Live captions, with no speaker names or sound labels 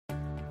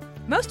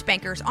Most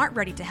bankers aren't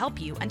ready to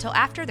help you until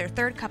after their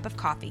third cup of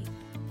coffee.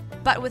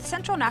 But with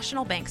Central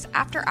National Bank's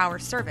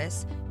after-hours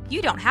service,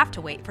 you don't have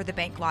to wait for the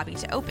bank lobby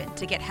to open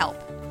to get help.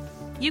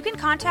 You can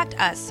contact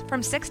us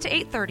from 6 to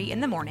 8:30 in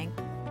the morning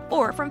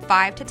or from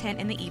 5 to 10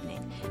 in the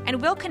evening,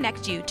 and we'll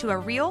connect you to a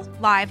real,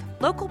 live,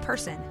 local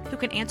person who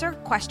can answer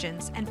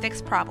questions and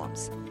fix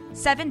problems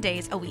 7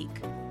 days a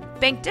week.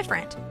 Bank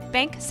different.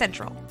 Bank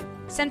Central.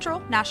 Central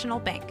National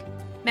Bank.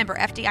 Member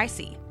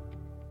FDIC.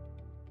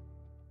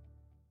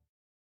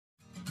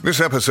 This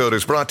episode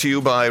is brought to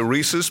you by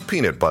Reese's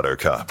Peanut Butter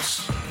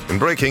Cups. In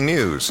breaking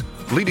news,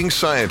 leading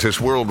scientists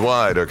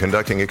worldwide are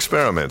conducting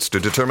experiments to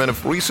determine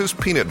if Reese's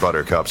Peanut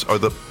Butter Cups are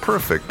the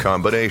perfect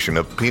combination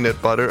of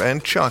peanut butter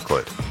and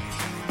chocolate.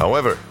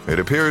 However, it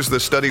appears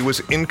the study was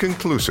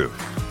inconclusive,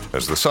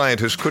 as the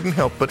scientists couldn't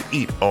help but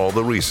eat all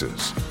the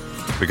Reese's.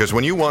 Because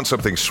when you want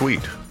something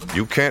sweet,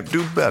 you can't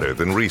do better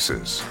than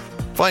Reese's.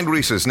 Find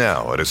Reese's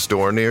now at a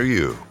store near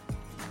you.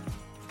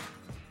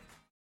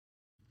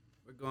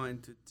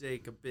 Going to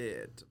take a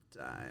bit of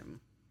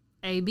time.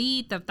 A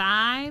bit of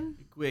time?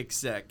 A quick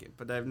second,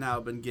 but I've now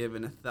been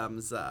given a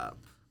thumbs up.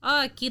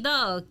 Okie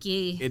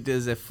dokie. It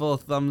is a full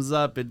thumbs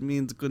up. It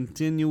means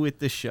continue with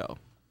the show.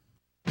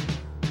 Don't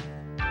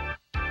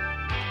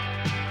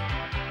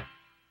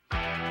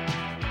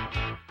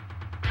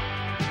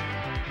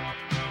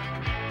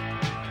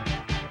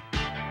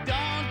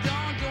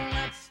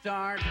let's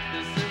start.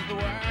 This is the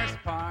worst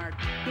part.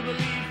 To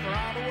believe for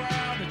all the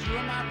world that you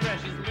are my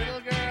precious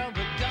little girl.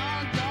 But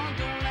don't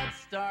let's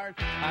start.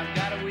 I've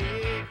got a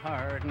weak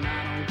heart and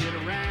I don't get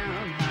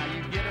around how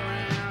you get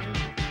around.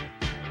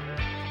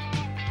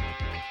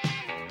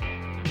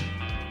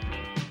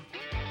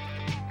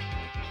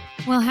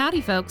 Well,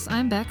 howdy, folks.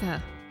 I'm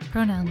Becca.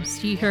 Pronouns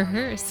she, her,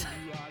 hers.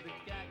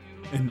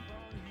 And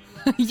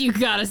You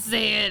gotta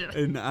say it.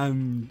 and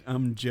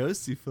I'm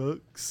Josie,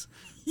 folks.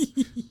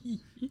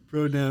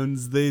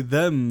 Pronouns they,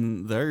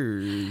 them,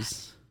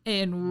 theirs.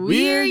 And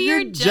we're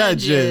your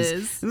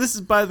judges. And this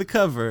is By the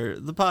Cover,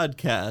 the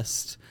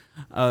podcast.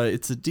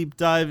 It's a deep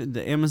dive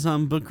into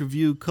Amazon book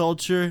review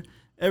culture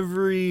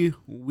every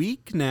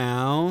week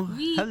now.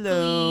 Weekly.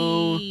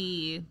 Hello.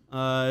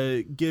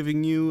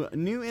 Giving you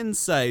new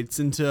insights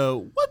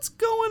into what's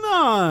going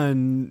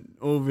on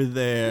over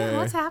there. Yeah,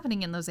 what's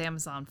happening in those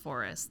Amazon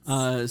forests?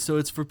 So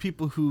it's for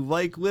people who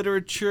like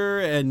literature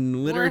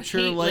and literature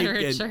hate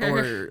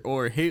literature.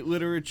 or hate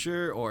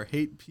literature or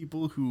hate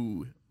people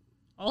who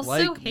Also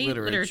like hate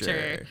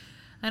literature.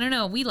 I don't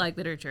know. We like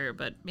literature,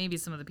 but maybe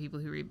some of the people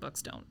who read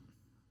books don't.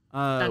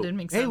 That didn't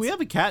make sense. Hey, we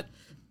have a cat,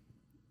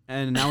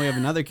 and now we have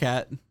another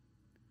cat.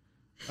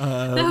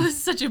 That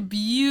was such a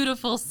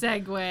beautiful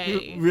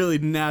segue. Really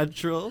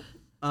natural.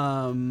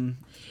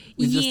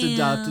 We just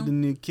adopted a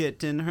new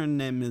kitten. Her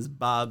name is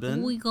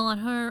Bobbin. We got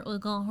her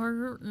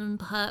in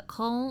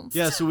Petco.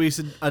 Yeah, so we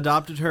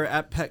adopted her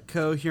at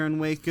Petco here in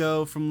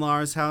Waco from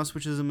Laura's house,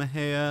 which is in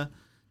Mejia,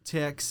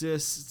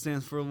 Texas. It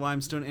stands for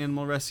Limestone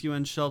Animal Rescue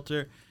and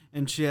Shelter.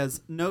 And she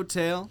has no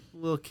tail,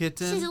 little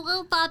kitten. She's a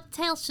little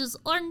bobtail. She's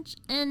orange,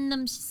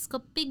 and she's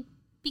got big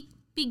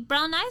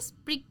brown eyes,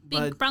 big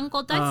brown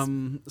gold eyes.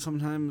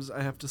 Sometimes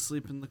I have to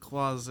sleep in the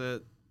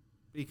closet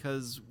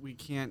because we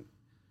can't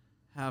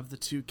have the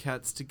two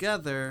cats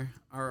together.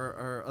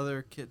 Our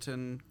other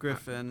kitten,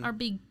 Griffin. Our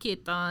big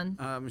kitten.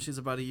 She's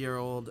about a year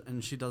old,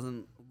 and she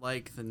doesn't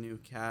like the new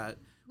cat.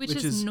 Which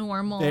is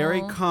normal.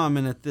 Very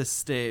common at this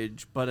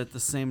stage, but at the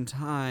same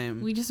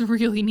time... We just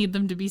really need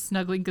them to be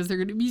snuggling because they're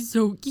going to be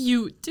so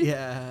cute.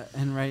 Yeah,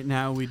 and right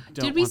now we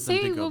don't Did we want them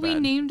say to go what bad. we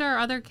named our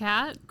other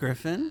cat?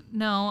 Griffin?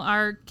 No,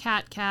 our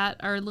cat,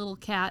 our little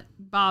cat,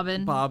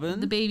 Bobbin. Bobbin?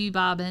 The baby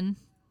Bobbin.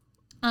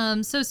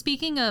 So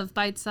speaking of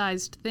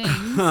bite-sized things...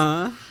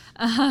 Huh?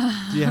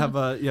 Do you have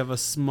a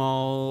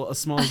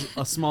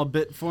small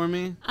bit for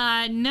me?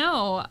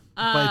 No.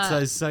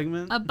 Bite-sized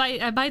segment? A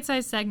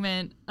bite-sized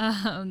segment.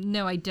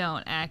 No, I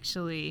don't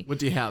actually. What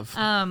do you have?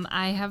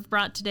 I have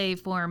brought today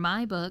for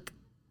my book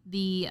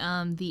the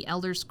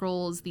Elder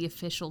Scrolls, the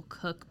official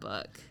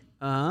cookbook.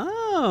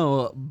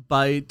 Oh,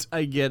 bite.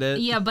 I get it.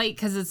 Yeah, bite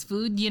because it's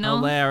food, you know.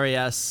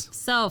 Hilarious.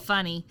 So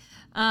funny.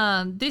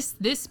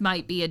 This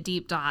might be a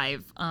deep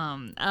dive.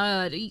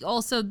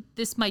 Also,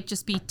 this might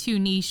just be too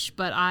niche,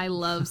 but I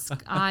love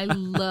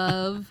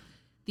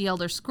the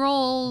Elder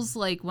Scrolls.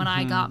 Like when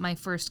I got my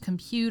first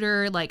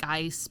computer, like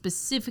I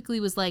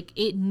specifically was like,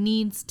 it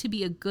needs to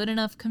be a good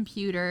enough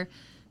computer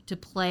to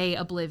play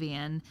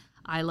Oblivion.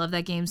 I love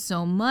that game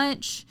so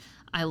much.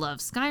 I love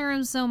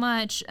Skyrim so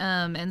much.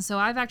 And so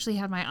I've actually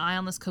had my eye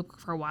on this cookbook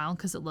for a while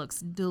because it looks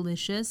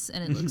delicious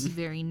and it looks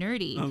very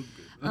nerdy.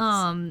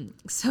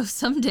 So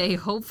someday,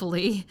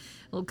 hopefully,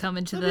 we'll come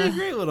into That'd be a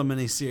great little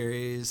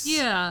mini-series.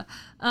 Yeah.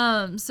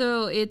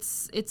 So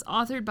it's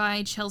authored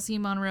by Chelsea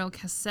Monroe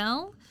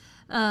Cassell.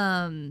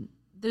 The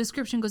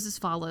description goes as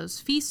follows.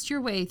 Feast your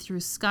way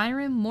through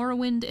Skyrim,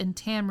 Morrowind, and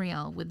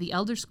Tamriel with the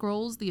Elder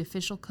Scrolls, the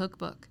official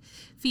cookbook.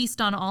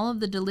 Feast on all of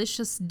the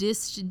delicious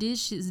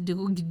dishes,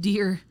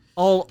 dear.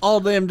 All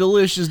damn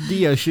delicious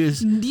dishes.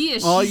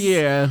 Dishes Oh,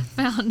 yeah.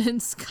 found in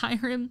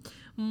Skyrim,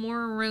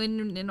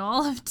 Morrowind in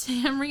all of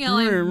Tamriel.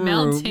 I'm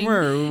melting.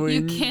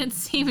 You can't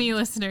see me,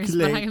 listeners,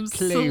 but I am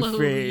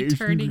slowly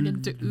turning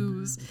into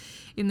ooze.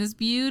 In this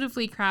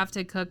beautifully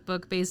crafted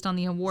cookbook based on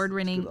the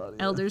award-winning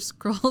Elder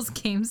Scrolls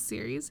game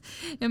series,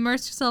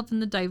 immerse yourself in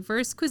the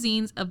diverse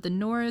cuisines of the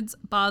Nords,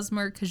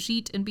 Bosmer,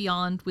 Khajiit, and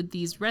beyond with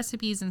these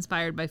recipes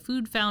inspired by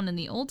food found in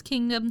the Old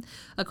Kingdom,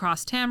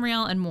 across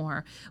Tamriel, and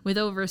more. With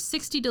over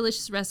 60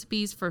 delicious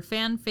recipes for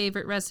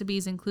fan-favorite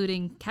recipes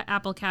including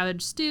apple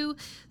cabbage stew,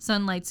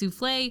 sunlight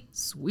souffle,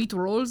 sweet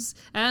rolls,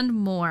 and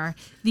more.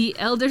 The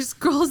Elder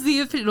Scrolls,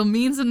 it'll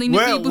mean something to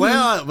people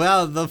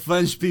Well, the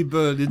French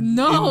people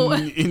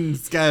in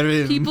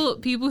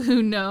Skyrim. People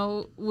who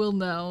know will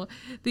know.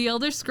 The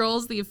Elder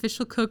Scrolls, the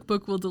official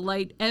cookbook, will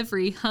delight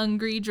every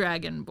hungry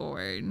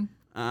dragonborn.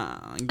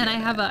 And I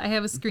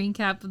have a screen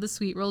cap of the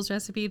sweet rolls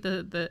recipe.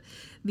 The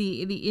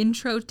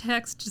intro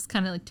text just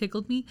kind of like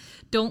tickled me.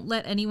 Don't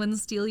let anyone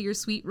steal your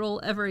sweet roll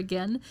ever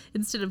again.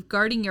 Instead of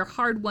guarding your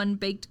hard-won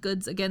baked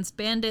goods against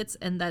bandits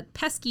and that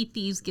pesky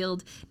thieves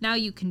guild, now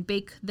you can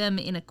bake them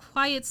in a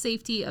quiet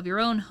safety of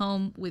your own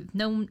home with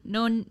no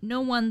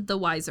one the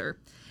wiser.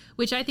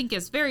 Which I think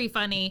is very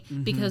funny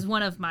because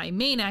one of my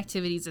main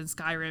activities in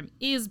Skyrim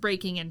is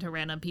breaking into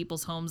random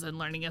people's homes and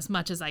learning as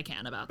much as I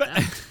can about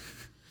them.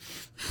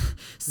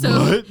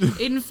 So,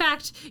 in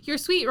fact, your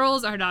sweet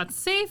rolls are not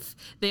safe.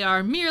 They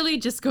are merely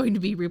just going to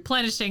be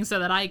replenishing so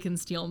that I can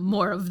steal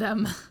more of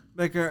them.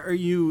 Becca, are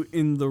you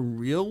in the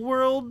real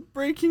world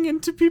breaking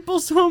into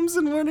people's homes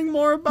and learning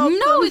more about them?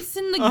 No, it's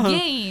in the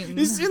game.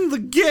 It's in the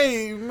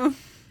game.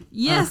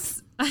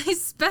 Yes, I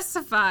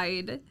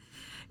specified.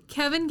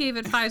 Kevin gave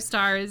it 5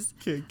 stars.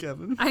 Okay,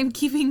 Kevin. I'm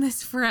keeping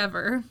this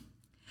forever.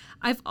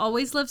 I've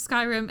always loved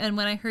Skyrim, and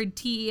when I heard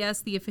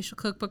TES, the official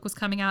cookbook, was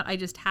coming out, I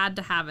just had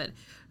to have it.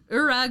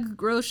 Urag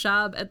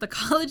Groshab at the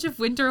College of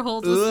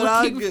Winterhold was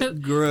looking for...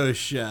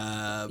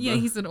 Groshab. Yeah,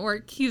 he's an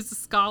orc. He's a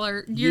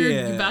scholar.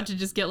 You're about to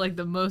just get like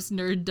the most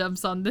nerd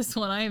dumps on this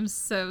one. I am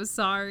so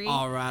sorry.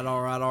 All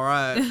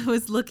right.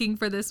 Was looking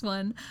for this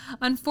one.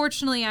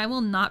 Unfortunately, I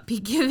will not be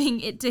giving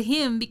it to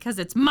him because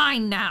it's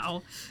mine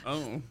now.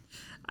 Oh.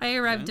 I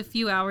arrived a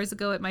few hours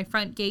ago at my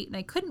front gate, and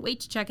I couldn't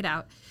wait to check it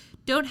out.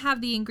 Don't have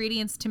the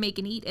ingredients to make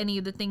and eat any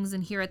of the things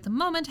in here at the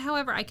moment.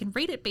 However, I can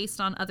rate it based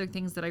on other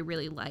things that I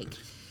really like.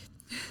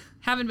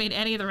 Haven't made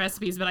any of the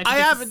recipes, but I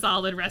think it's a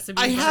solid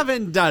recipe. I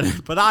haven't done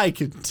it, but I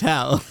can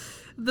tell.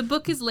 The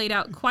book is laid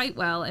out quite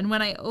well, and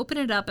when I open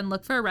it up and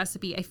look for a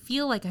recipe, I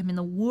feel like I'm in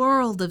the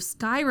world of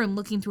Skyrim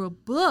looking through a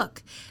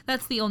book.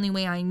 That's the only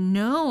way I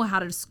know how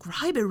to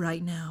describe it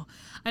right now.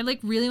 I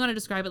really want to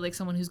describe it like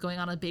someone who's going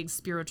on a big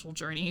spiritual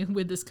journey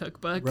with this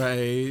cookbook.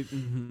 Right.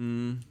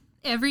 Mm-hmm.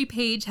 Every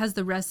page has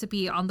the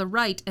recipe on the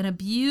right and a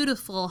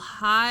beautiful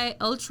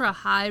ultra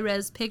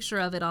high-res picture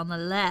of it on the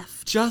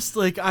left. Just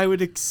like I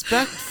would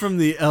expect from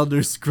the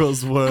Elder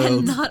Scrolls world.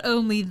 And not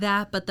only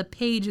that, but the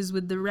pages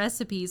with the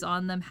recipes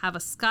on them have a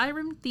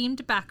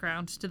Skyrim-themed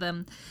background to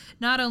them.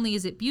 Not only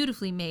is it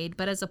beautifully made,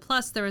 but as a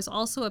plus, there is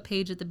also a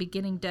page at the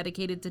beginning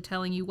dedicated to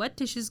telling you what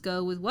dishes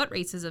go with what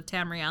races of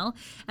Tamriel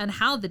and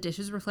how the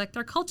dishes reflect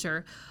their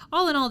culture.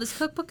 All in all, this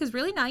cookbook is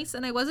really nice,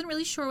 and I wasn't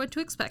really sure what to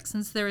expect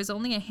since there is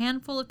only a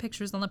handful of pictures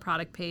on the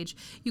product page.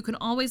 You can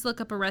always look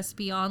up a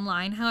recipe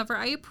online. However,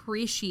 I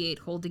appreciate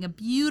holding a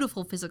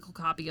beautiful physical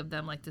copy of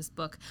them like this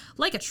book,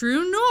 like a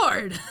true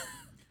Nord.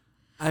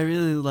 I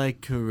really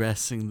like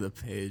caressing the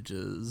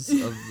pages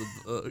of the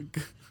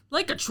book.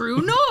 Like a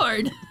true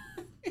Nord.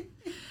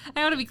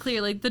 I want to be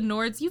clear, like the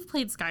Nords, you've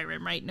played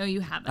Skyrim, right? No,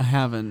 you haven't. I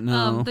haven't,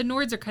 no. The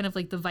Nords are kind of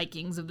like the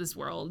Vikings of this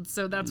world,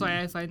 so that's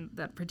why I find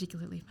that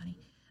particularly funny.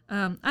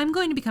 I'm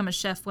going to become a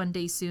chef one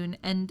day soon,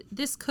 and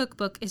this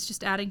cookbook is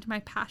just adding to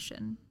my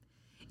passion.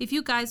 If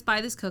you guys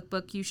buy this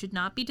cookbook, you should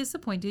not be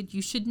disappointed.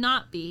 You should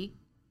not be.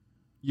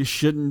 You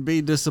shouldn't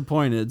be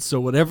disappointed, so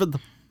whatever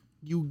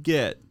you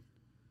get.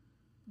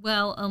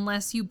 Well,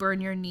 unless you burn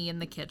your knee in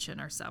the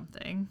kitchen or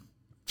something.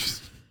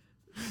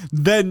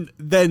 Then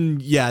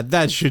yeah,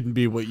 that shouldn't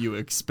be what you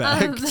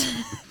expect.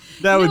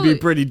 That would be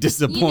pretty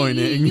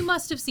disappointing. You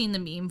must have seen the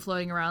meme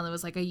floating around that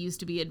was like, I used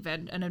to be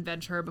an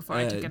adventurer before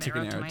I took an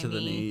arrow to my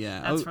knee.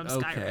 Yeah. That's from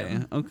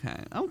Skyrim.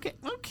 Okay,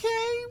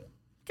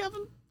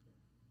 Kevin.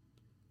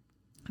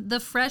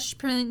 The Fresh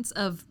Prince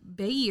of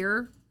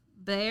Bel-Air.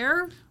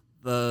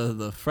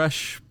 The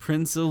Fresh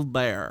Prince of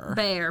Bel-Air.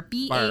 Bel-Air.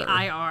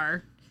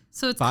 B-A-I-R.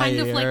 So it's kind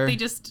of like they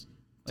just...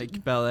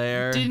 Like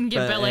Bel-Air. Didn't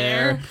get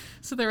Bel-Air.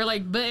 So they were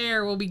like,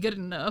 Bel-Air will be good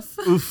enough.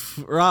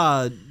 Oof,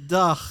 rah,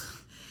 duh.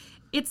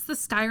 It's the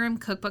Skyrim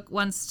cookbook.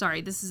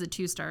 Sorry, this is a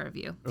 2-star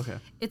review. Okay.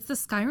 It's the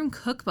Skyrim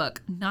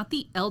cookbook, not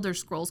the Elder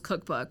Scrolls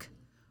cookbook.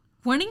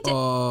 Warning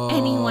to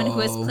anyone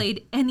who has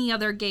played any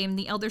other game,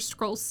 the Elder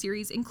Scrolls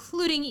series,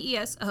 including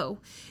ESO.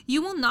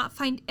 You will not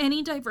find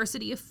any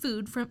diversity of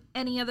food from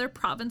any other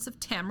province of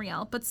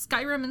Tamriel, but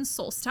Skyrim and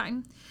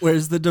Solstheim.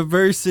 Where's the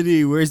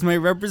diversity? Where's my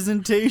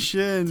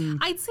representation?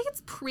 I'd say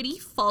it's pretty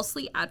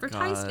falsely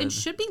advertised and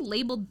should be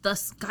labeled the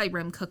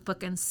Skyrim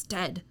cookbook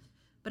instead.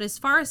 But as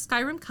far as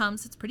Skyrim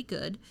comes, it's pretty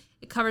good.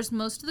 It covers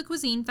most of the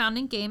cuisine found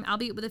in game,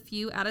 albeit with a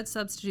few added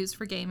substitutes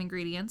for game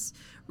ingredients.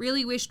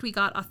 Really wished we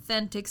got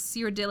authentic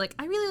Cyrodiilic.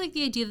 I really like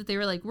the idea that they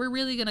were like, we're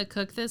really going to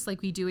cook this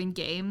like we do in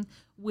game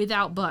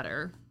without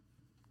butter.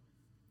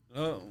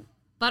 Oh.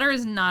 Butter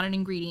is not an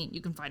ingredient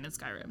you can find in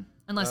Skyrim,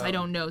 unless I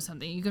don't know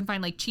something. You can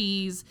find like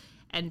cheese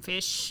and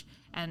fish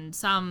and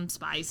some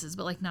spices,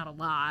 but like not a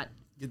lot.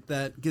 Get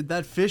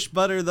that fish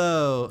butter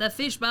though. The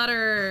fish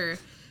butter.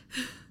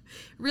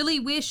 Really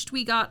wished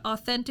we got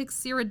authentic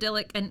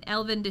Cyrodiilic and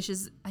elven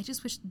dishes. I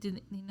just wish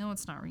they know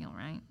it's not real,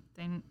 right?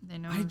 They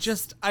know.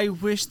 I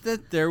wish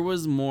that there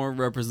was more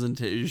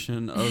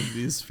representation of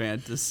these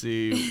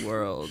fantasy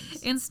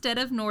worlds. Instead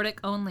of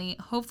Nordic only,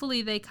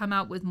 hopefully they come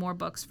out with more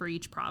books for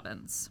each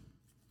province.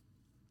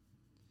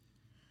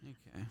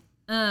 Okay.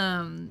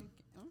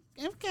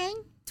 Okay.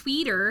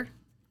 Tweeter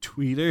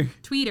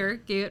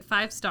gave it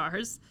 5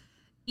 stars.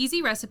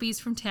 Easy recipes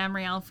from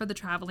Tamriel for the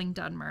traveling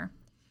Dunmer.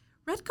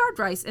 Red Guard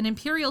rice and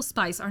imperial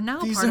spice are now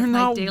a part of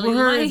my daily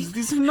life.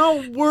 These are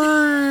not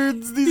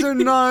words. These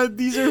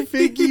are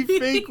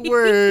fake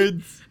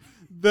words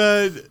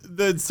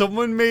that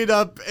someone made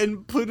up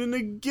and put in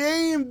a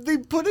game. They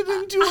put it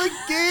into a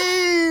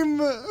game.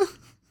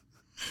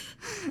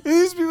 And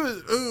these people,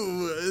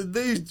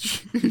 they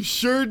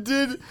sure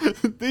did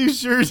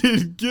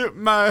get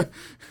my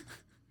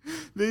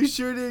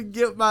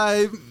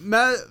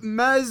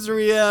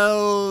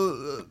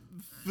Mazriel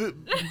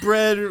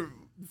bread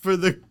for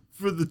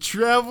the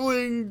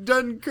traveling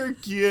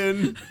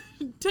Dunkerquian.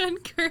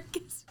 Dunkirk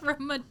is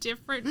from a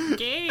different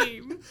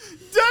game.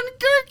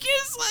 Dunkirk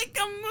is like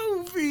a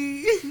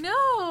movie.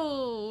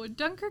 No,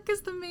 Dunkirk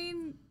is the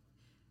main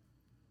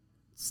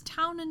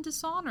town in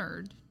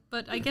Dishonored.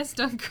 But I guess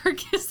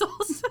Dunkirk is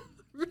also a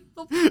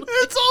real place.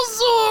 It's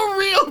also a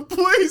real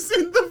place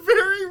in the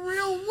very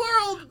real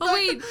world. Oh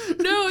wait,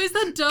 no, is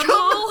that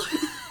Dunhall?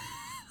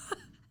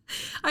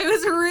 I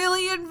was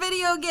really in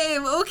video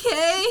game,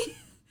 okay?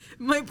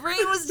 My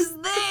brain was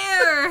just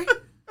there.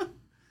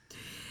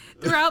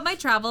 Throughout my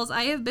travels,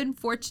 I have been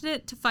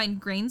fortunate to find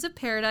grains of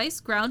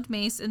paradise, ground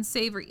mace, and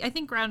savory. I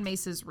think ground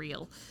mace is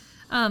real.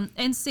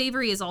 And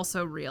savory is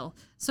also real.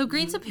 So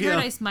grains of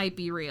paradise might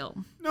be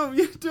real. No,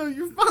 you're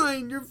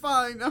fine. You're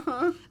fine.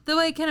 Though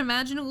I can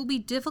imagine it will be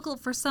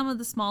difficult for some of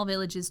the small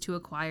villages to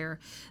acquire.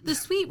 The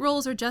sweet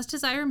rolls are just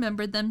as I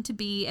remembered them to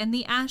be, and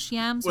the ash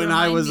yams when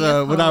I was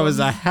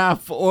a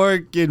half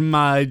orc in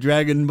my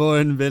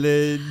dragonborn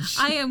village.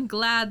 I am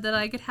glad that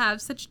I could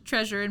have such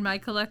treasure in my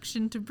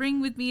collection to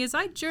bring with me as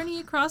I journey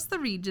across the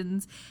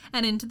regions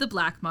and into the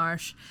Black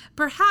Marsh.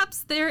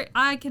 Perhaps there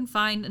I can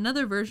find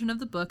another version of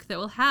the book that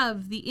will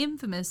have the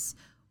infamous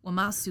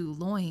Wamasu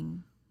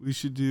loin. We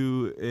should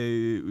do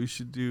a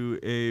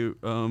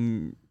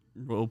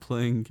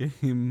role-playing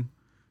game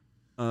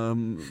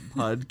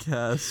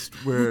podcast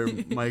where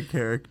my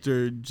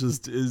character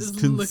just is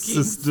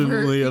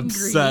consistently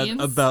upset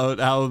about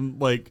how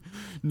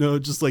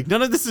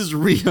none of this is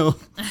real.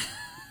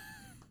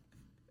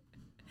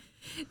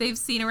 They've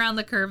seen around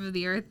the curve of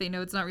the earth. They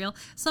know it's not real.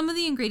 Some of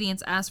the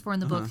ingredients asked for in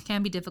the book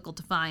can be difficult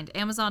to find.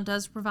 Amazon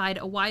does provide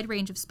a wide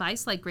range of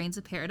spice like grains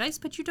of paradise,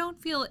 but if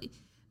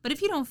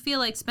you don't feel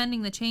like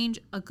spending the change,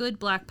 a good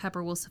black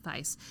pepper will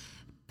suffice.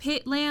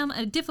 Pit lamb,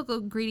 a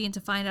difficult ingredient to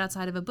find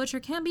outside of a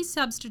butcher, can be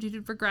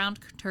substituted for ground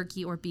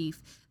turkey or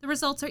beef. The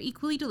results are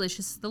equally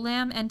delicious as the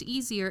lamb and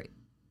easier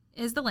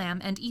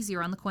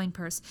on the coin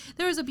purse.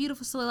 There is a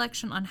beautiful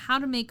selection on how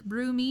to make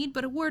brew mead,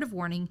 but a word of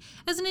warning.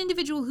 As an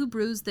individual who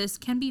brews this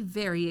can be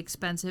very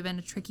expensive and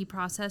a tricky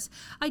process.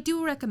 I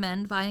do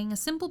recommend buying a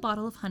simple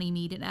bottle of honey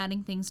mead and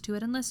adding things to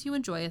it unless you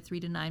enjoy a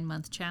 3 to 9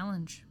 month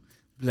challenge.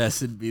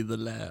 Blessed be the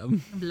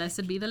lamb.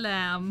 Blessed be the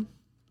lamb.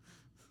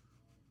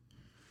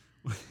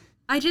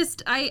 I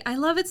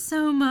love it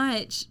so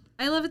much.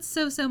 I love it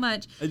so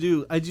much. I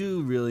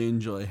do really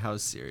enjoy how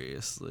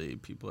seriously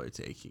people are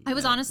taking it. I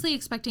was honestly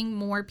expecting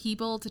more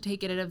people to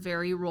take it at a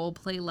very role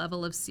play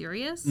level of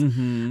serious.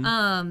 Mm-hmm.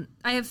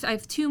 I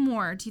have 2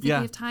 more. Do you think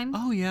we have time?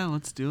 Oh yeah,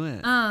 let's do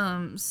it.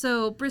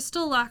 So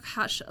Bristol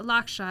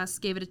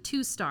Lakshas gave it a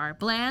 2-star,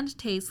 bland,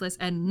 tasteless,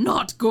 and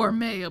not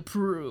gourmet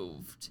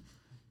approved.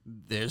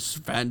 This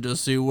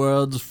fantasy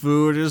world's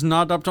food is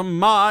not up to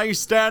my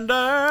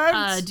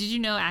standards. Did you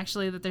know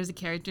actually that there's a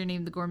character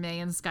named the Gourmet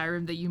in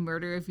Skyrim that you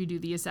murder if you do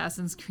the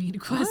Assassin's Creed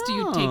quest?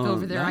 You take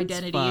over their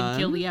identity and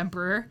kill the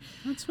Emperor.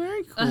 That's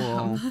very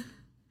cool.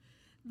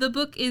 The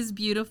book is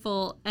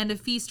beautiful and a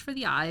feast for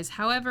the eyes.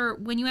 However,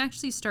 when you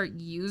actually start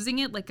using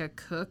it like a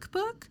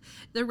cookbook,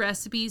 the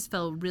recipes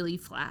fell really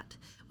flat.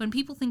 When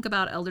people think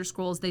about Elder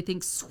Scrolls, they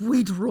think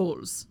sweet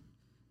rolls.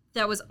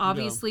 That was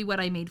obviously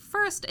what I made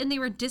first, and they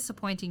were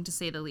disappointing to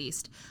say the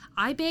least.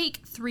 I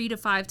bake 3 to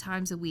 5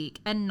 times a week,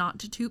 and not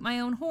to toot my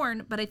own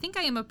horn, but I think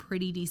I am a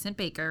pretty decent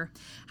baker.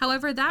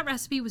 However, that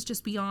recipe was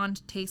just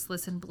beyond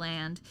tasteless and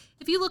bland.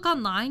 If you look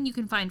online, you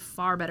can find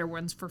far better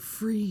ones for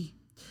free.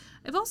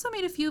 I've also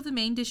made a few of the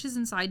main dishes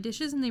and side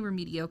dishes, and they were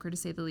mediocre to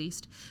say the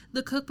least.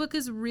 The cookbook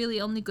is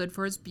really only good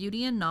for its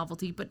beauty and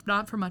novelty, but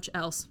not for much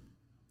else.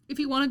 If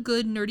you want a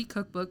good, nerdy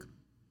cookbook,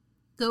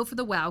 go for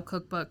the WoW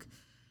cookbook.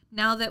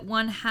 Now that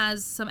one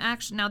has some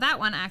action, now that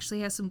one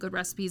actually has some good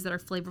recipes that are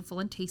flavorful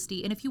and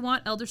tasty. And if you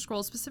want Elder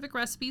Scrolls specific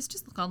recipes,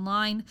 just look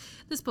online.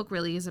 This book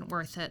really isn't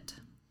worth it.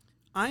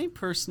 I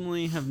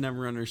personally have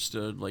never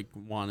understood like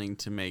wanting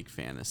to make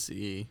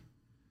fantasy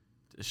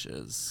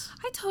dishes.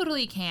 I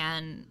totally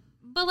can,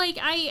 but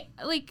I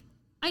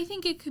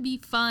think it could be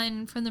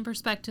fun from the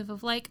perspective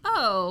of like,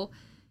 oh,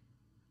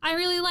 I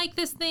really like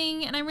this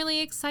thing, and I'm really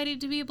excited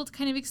to be able to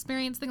kind of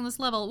experience things on this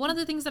level. One of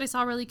the things that I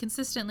saw really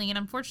consistently, and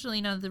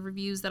unfortunately none of the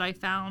reviews that I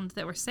found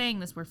that were saying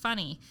this were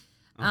funny,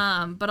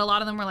 but a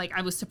lot of them were like,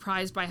 I was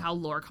surprised by how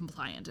lore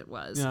compliant it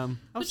was. Yeah.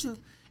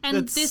 And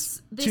That's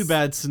this too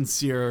bad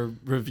sincere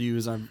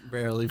reviews are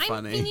rarely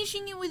funny. I'm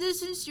finishing it with a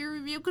sincere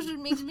review because it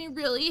makes me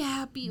really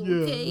happy,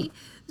 okay?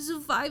 This is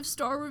a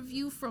 5-star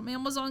review from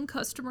Amazon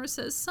customer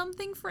says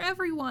something for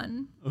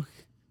everyone. Okay.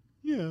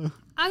 Yeah.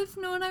 I've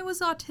known I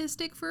was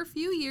autistic for a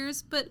few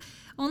years, but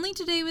only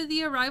today with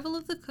the arrival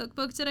of the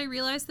cookbook did I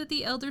realize that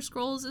the Elder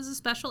Scrolls is a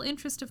special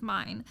interest of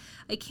mine.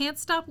 I can't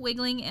stop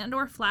wiggling and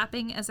or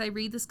flapping as I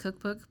read this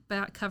cookbook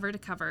cover to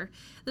cover.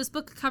 This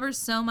book covers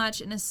so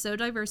much and is so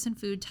diverse in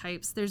food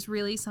types. There's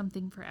really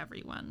something for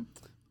everyone.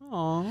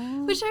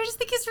 Aww. Which I just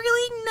think is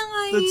really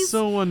nice. That's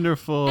so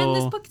wonderful. And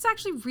this book is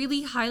actually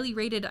really highly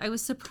rated. I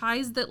was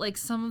surprised that like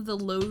some of the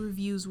low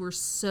reviews were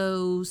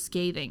so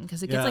scathing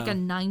because it gets like a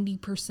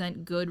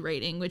 90% good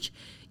rating, which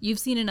you've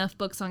seen enough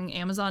books on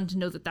Amazon to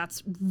know that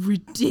that's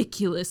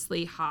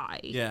ridiculously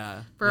high.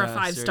 Yeah. For a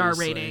 5-star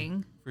seriously.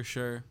 rating. For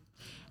sure.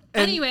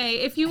 Anyway,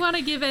 if you want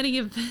to give any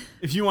of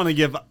If you want to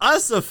give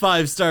us a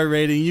 5-star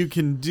rating, you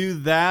can do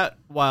that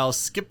while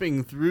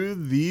skipping through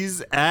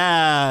these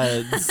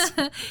ads.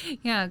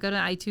 yeah, go to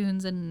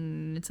iTunes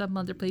and some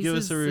other places. Give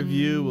us a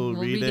review. We'll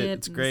read it.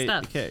 It's and great.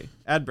 stuff. Okay.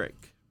 Ad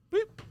break.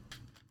 Boop.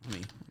 Let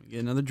me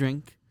get another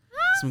drink.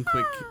 Some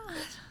quick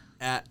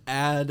ad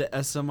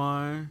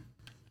SMR.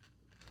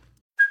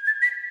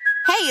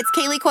 Hey, it's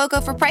Kaylee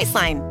Cuoco for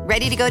Priceline.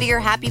 Ready to go to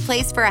your happy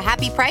place for a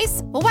happy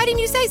price? Well, why didn't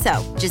you say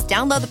so? Just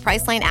download the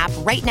Priceline app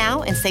right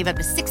now and save up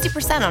to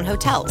 60% on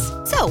hotels.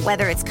 So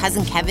whether it's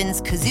Cousin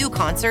Kevin's Kazoo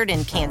Concert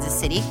in Kansas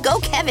City, go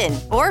Kevin,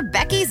 or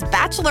Becky's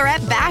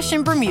Bachelorette Bash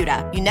in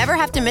Bermuda, you never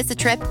have to miss a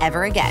trip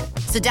ever again.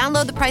 So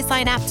download the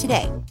Priceline app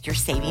today. Your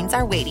savings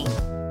are waiting.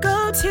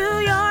 Go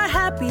to your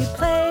happy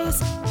place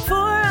for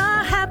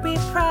a happy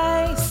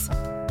price.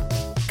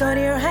 Go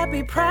to your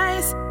happy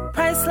price,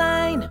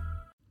 Priceline.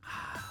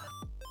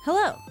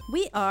 Hello,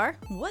 we are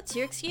What's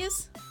Your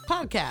Excuse?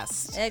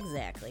 Podcast.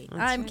 Exactly.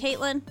 I'm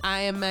Caitlin, I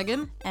am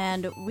Megan.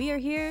 and we are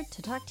here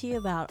to talk to you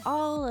about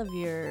all of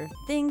your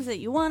things that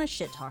you want to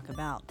shit talk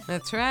about.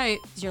 That's right.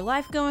 Is your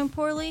life going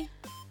poorly?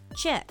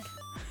 Check.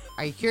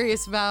 Are you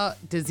curious about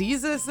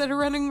diseases that are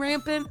running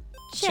rampant?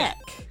 Check.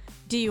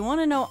 Do you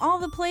want to know all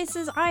the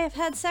places I have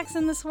had sex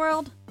in this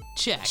world?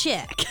 Check.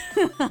 Check.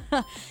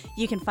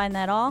 You can find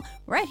that all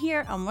right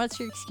here on What's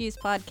Your Excuse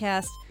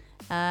podcast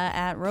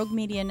at Rogue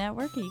Media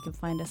Network, and you can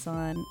find us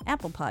on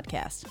Apple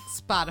Podcasts,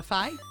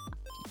 Spotify,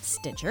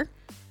 Stitcher,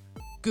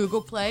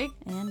 Google Play,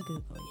 and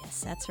Google.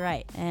 Yes, that's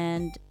right.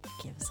 And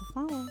give us a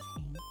follow.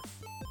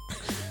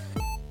 Thanks.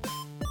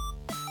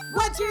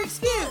 What's your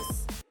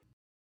excuse?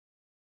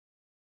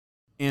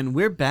 And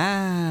we're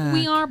back.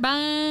 We are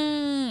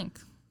back.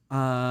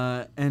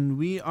 And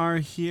we are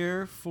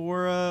here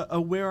for a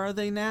Where Are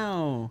They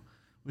Now?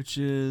 Which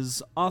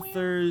is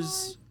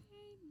authors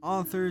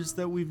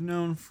that we've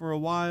known for a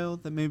while,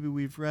 that maybe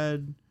we've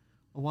read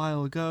a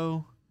while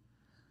ago.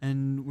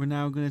 And we're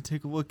now going to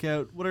take a look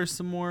at what are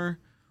some more.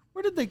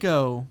 Where did they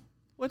go?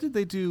 What did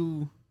they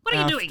do? What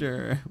are you doing?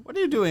 after? What are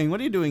you doing? What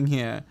are you doing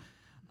here?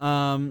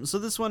 So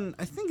this one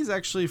I think is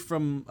actually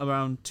from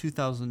around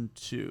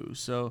 2002.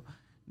 So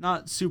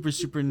not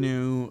super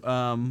new,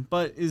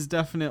 but is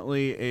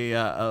definitely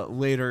a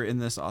later in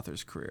this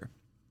author's career.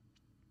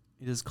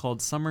 It is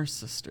called Summer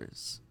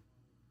Sisters.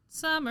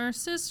 Summer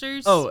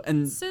Sisters. Oh,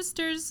 and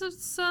Sisters of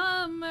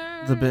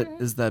Summer. the bit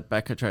is that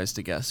Becca tries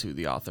to guess who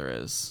the author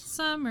is.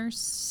 Summer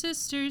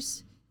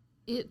Sisters.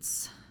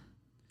 It's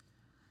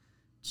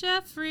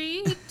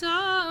Jeffrey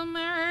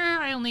Dahmer.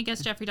 I only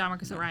guessed Jeffrey Dahmer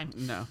because it rhymed.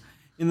 No.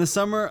 In the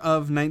summer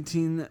of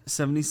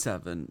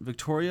 1977,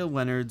 Victoria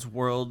Leonard's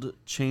world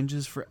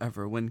changes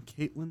forever when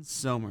Caitlin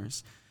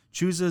Somers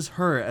chooses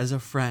her as a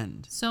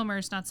friend.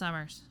 Somers, not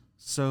Summers.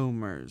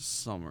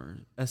 Somers.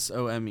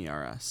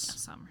 S-O-M-E-R-S.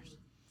 Summers.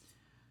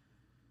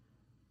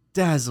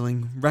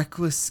 Dazzling,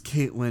 reckless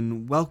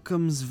Caitlin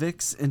welcomes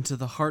Vix into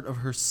the heart of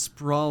her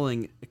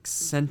sprawling,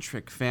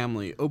 eccentric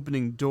family,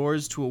 opening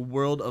doors to a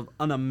world of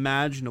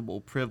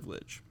unimaginable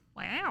privilege,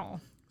 Wow.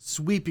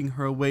 sweeping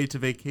her away to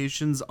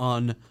vacations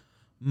on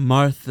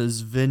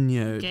Martha's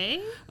Vineyard.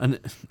 Gay? And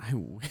I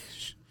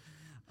wish.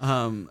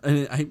 And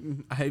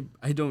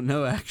I don't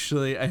know,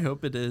 actually. I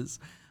hope it is.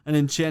 An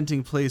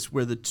enchanting place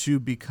where the two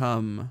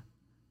become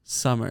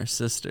Summer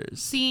Sisters.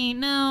 See,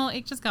 no,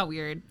 it just got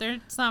weird.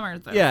 They're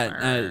Summer.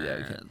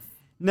 Okay.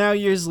 Now,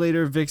 years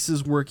later, Vix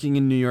is working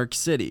in New York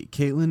City.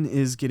 Caitlin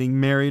is getting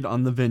married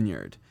on the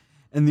vineyard.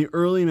 and the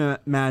early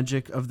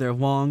magic of their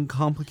long,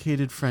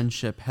 complicated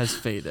friendship has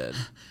faded.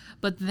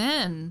 But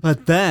then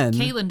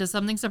Caitlin does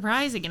something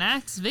surprising and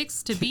asks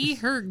Vix to be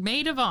her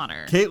maid of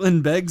honor.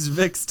 Caitlin begs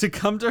Vix to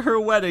come to her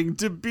wedding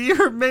to be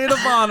her maid of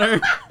honor.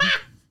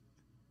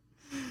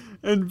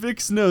 And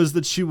Vix knows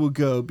that she will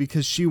go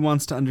because she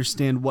wants to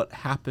understand what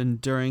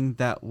happened during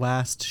that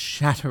last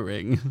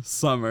shattering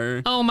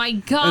summer. Oh my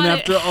god. And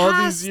after it all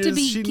has these to years,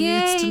 be she gay.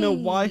 needs to know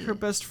why her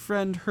best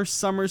friend, her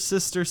summer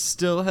sister,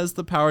 still has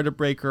the power to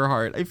break her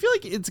heart. I feel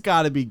like it's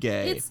gotta be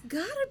gay. It's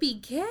gotta be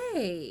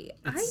gay.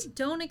 I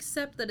don't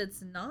accept that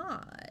it's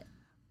not.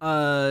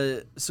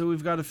 So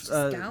we've got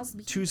gals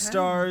be 2 pals.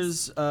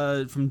 stars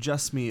from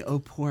Just Me, Oh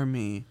Poor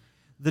Me.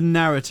 The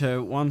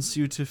narrator wants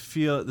you to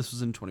feel, this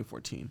was in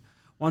 2014,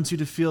 wants you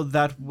to feel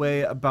that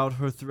way about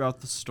her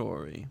throughout the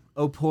story.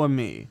 Oh poor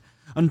me.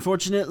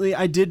 Unfortunately,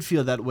 I did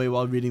feel that way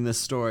while reading this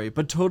story,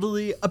 but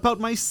totally about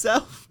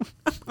myself.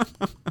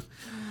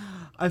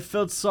 I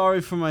felt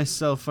sorry for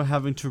myself for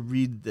having to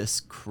read this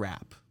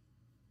crap.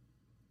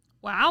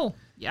 Wow.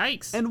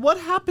 Yikes. And what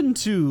happened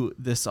to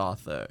this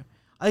author?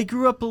 I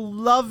grew up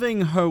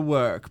loving her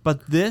work,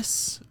 but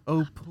this,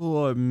 oh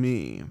poor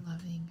me.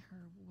 Loving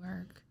her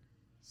work.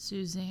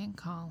 Suzanne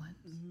Collins.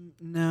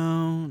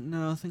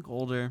 No, think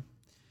older.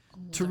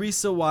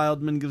 Teresa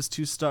Wildman gives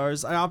 2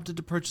 stars. I opted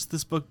to purchase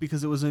this book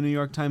because it was a New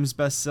York Times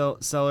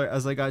bestseller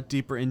as I got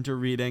deeper into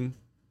reading.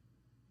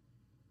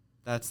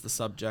 That's the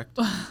subject.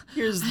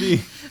 Here's the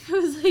It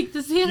was like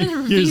the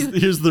review.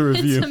 here's the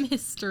review. It's a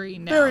mystery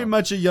now. Very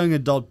much a young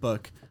adult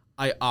book.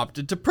 I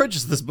opted to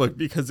purchase this book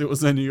because it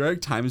was a New York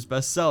Times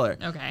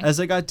bestseller. Okay. As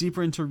I got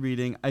deeper into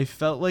reading, I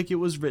felt like it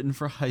was written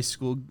for high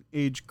school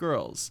age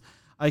girls.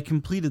 I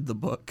completed the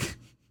book.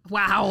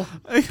 Wow.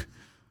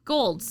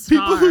 Gold star.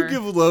 People who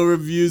give low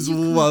reviews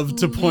love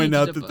to point completed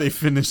out a that they book.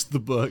 finished the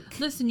book.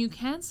 Listen, you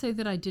can't say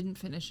that I didn't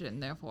finish it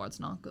and therefore it's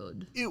not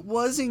good. It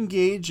was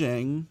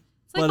engaging,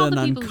 It's like but all an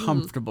the people who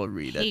uncomfortable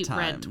read at hate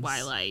times. read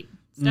Twilight.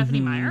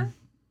 Stephanie Meyer?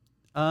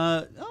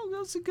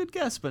 That's a good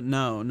guess, but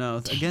no.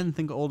 Again,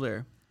 think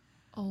older.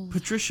 Old.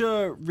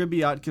 Patricia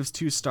Ribiot gives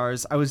 2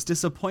 stars. I was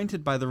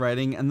disappointed by the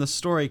writing and the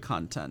story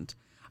content.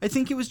 I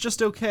think it was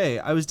just okay.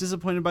 I was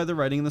disappointed by the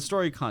writing and the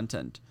story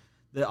content.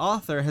 The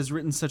author has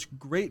written such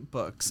great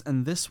books,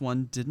 and this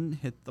one didn't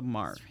hit the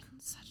mark.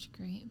 Such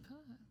great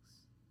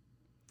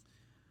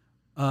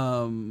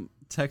books.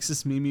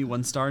 Texas Mimi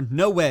 1 star.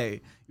 No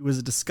way. It was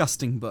a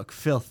disgusting book.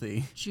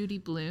 Filthy. Judy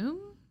Blume?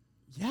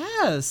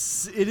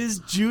 Yes, it is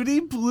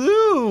Judy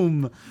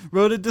Blume.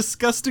 Wrote a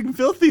disgusting,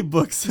 filthy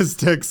book, says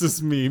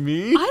Texas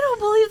Mimi. I don't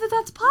believe that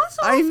that's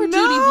possible I for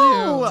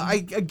know.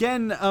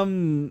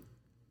 Judy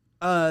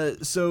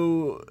Blume.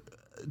 So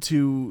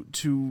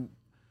to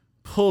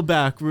pull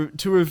back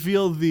to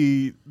reveal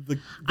the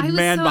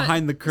man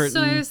behind the curtain.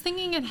 So I was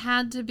thinking it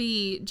had to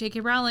be J.K.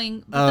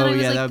 Rowling. But Oh, then I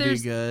was yeah, like, that'd be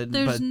there's, good,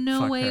 There's but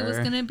no fuck way it was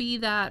her. gonna be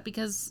that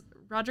because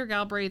Roger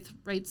Galbraith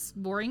writes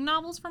boring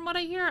novels, from what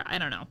I hear. I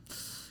don't know.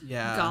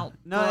 Yeah.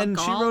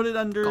 She wrote it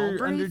under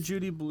Galbraith?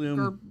 Judy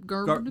Blume.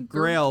 Galbraith.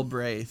 Grail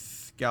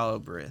Breath.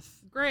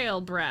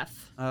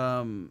 Breath.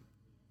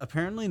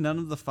 Apparently none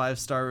of the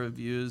 5-star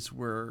reviews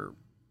were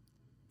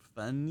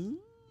funny.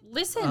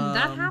 Listen,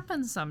 that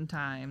happens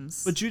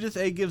sometimes. But Judith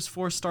A. gives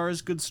 4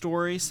 stars. Good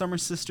story. Summer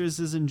Sisters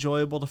is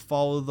enjoyable to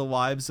follow the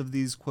lives of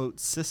these, quote,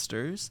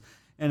 sisters.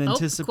 And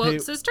anticipate...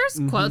 quote sisters?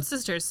 Mhm. Quote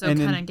sisters, so And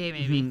kind of gay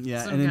maybe.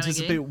 Yeah, Some and kinda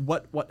anticipate gay.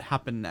 what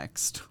happened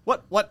next.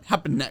 What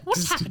happened next? What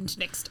happened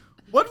next?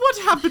 What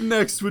happened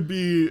next would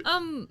be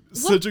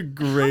such a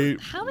great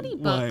How many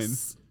line.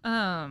 books?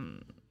 How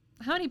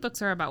many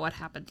books are about what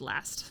happened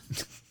last?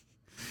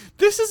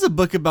 This is a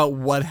book about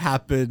what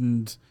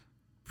happened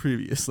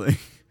previously.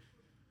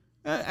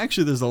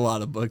 Actually, there's a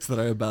lot of books that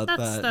are about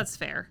that. That's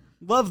fair.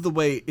 Love the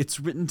way it's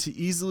written to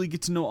easily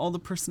get to know all the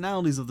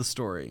personalities of the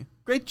story.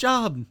 Great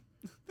job.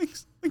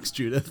 Thanks,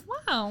 Judith.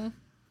 Wow.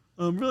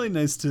 Really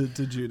nice to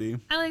Judy.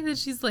 I like that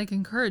she's like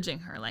encouraging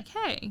her, like,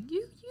 "Hey,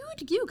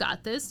 you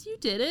got this. You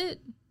did it."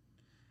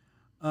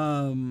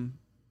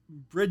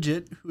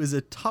 Bridget, who is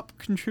a top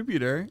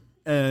contributor,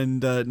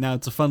 and now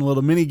it's a fun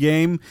little mini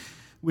game,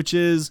 which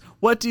is,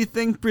 what do you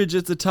think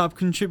Bridget's a top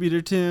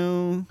contributor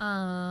to?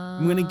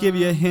 I'm gonna give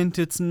you a hint.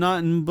 It's not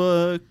in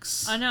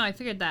books. Oh no, I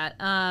figured that.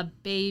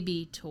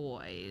 Baby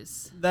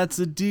toys, That's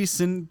a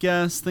decent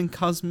guess. Think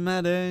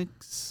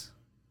cosmetics.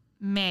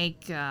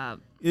 makeup.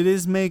 It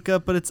is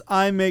makeup, but it's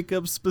eye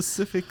makeup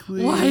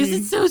specifically. Why is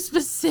it so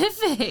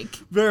specific?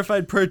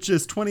 Verified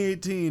purchase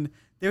 2018.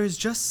 There is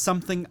just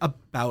something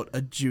about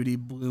a Judy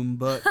Blume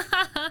book.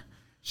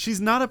 She's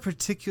not a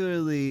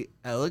particularly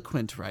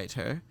eloquent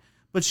writer,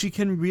 but she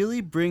can really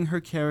bring her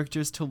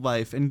characters to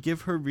life and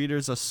give her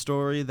readers a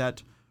story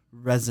that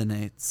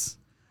resonates.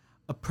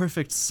 A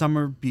perfect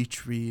summer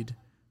beach read.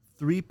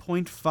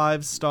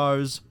 3.5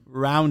 stars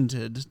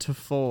rounded to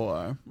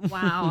 4.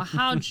 Wow,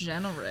 how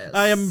generous.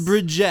 I am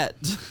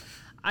Bridget.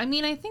 I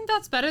mean, I think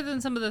that's better than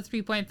some of the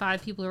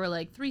 3.5 people who are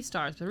like 3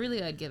 stars, but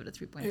really I'd give it a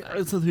 3.5.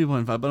 It's a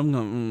 3.5, but I'm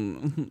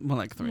going more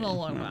like 3.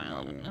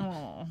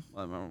 Oh.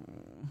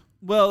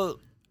 Well,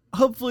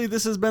 hopefully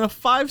this has been a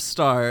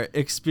 5-star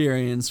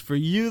experience for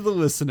you, the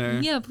listener.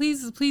 Yeah,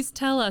 please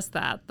tell us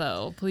that,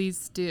 though.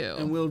 Please do.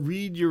 And we'll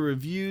read your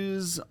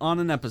reviews on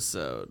an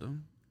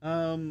episode.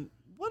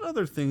 What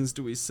other things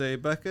do we say,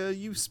 Becca?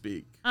 You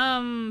speak.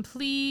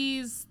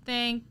 Please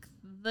thank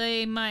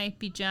They Might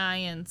Be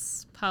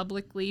Giants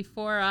publicly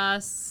for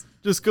us.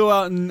 Just go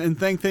out and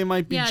thank They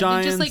Might Be Giants.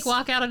 Yeah, just like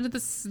walk out onto the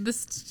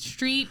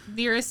street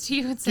nearest to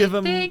you and say,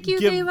 thank you,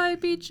 They Might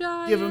Be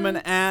Giants. Give them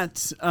an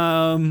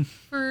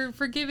 @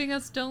 for giving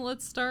us Don't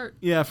Let's Start.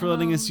 Yeah, for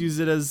letting us use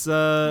it as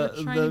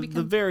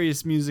the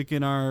various music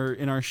in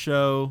our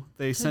show.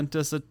 They sent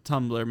us a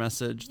Tumblr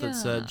message that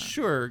said,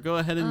 sure, go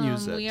ahead and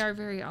use it. We are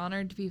very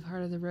honored to be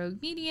part of the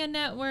Rogue Media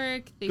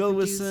Network. They go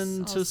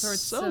listen to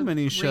so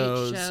many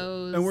shows.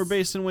 And we're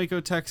based in Waco,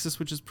 Texas,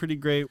 which is pretty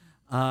great.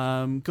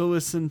 Go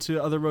listen to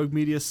other Rogue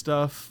Media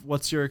stuff.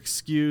 What's Your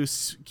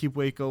Excuse? Keep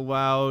Waco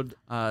loud.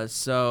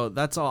 So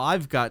that's all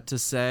I've got to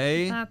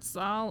say. That's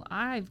all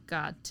I've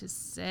got to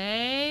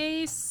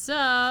say. So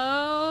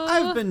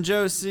I've been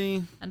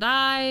Josie. And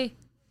I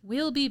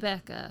will be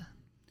Becca.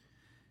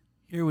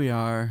 Here we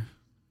are,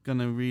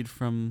 gonna read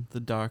from the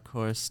Dark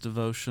Horse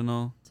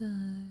devotional.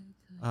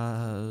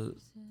 There's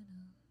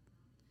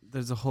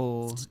a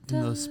hole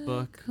in this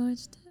book.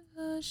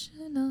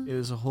 It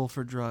is a hole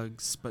for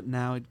drugs, but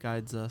now it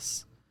guides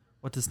us.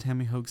 What does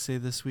Tammy Hogue say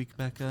this week,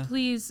 Becca?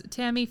 Please,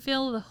 Tammy,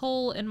 fill the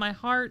hole in my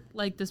heart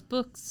like this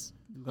book's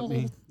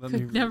hole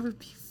could never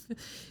be.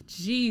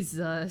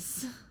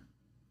 Jesus.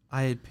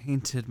 I had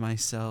painted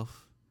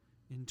myself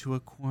into a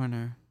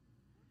corner,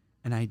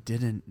 and I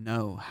didn't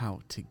know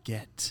how to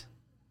get.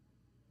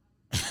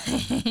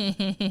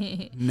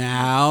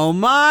 Now,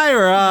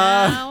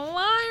 Myra.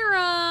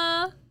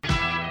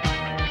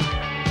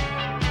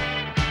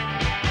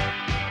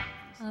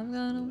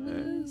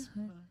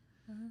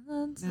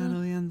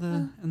 Natalie and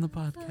the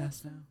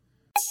podcast now.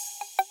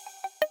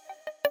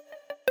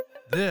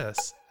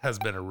 This has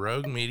been a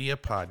Rogue Media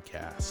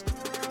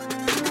podcast.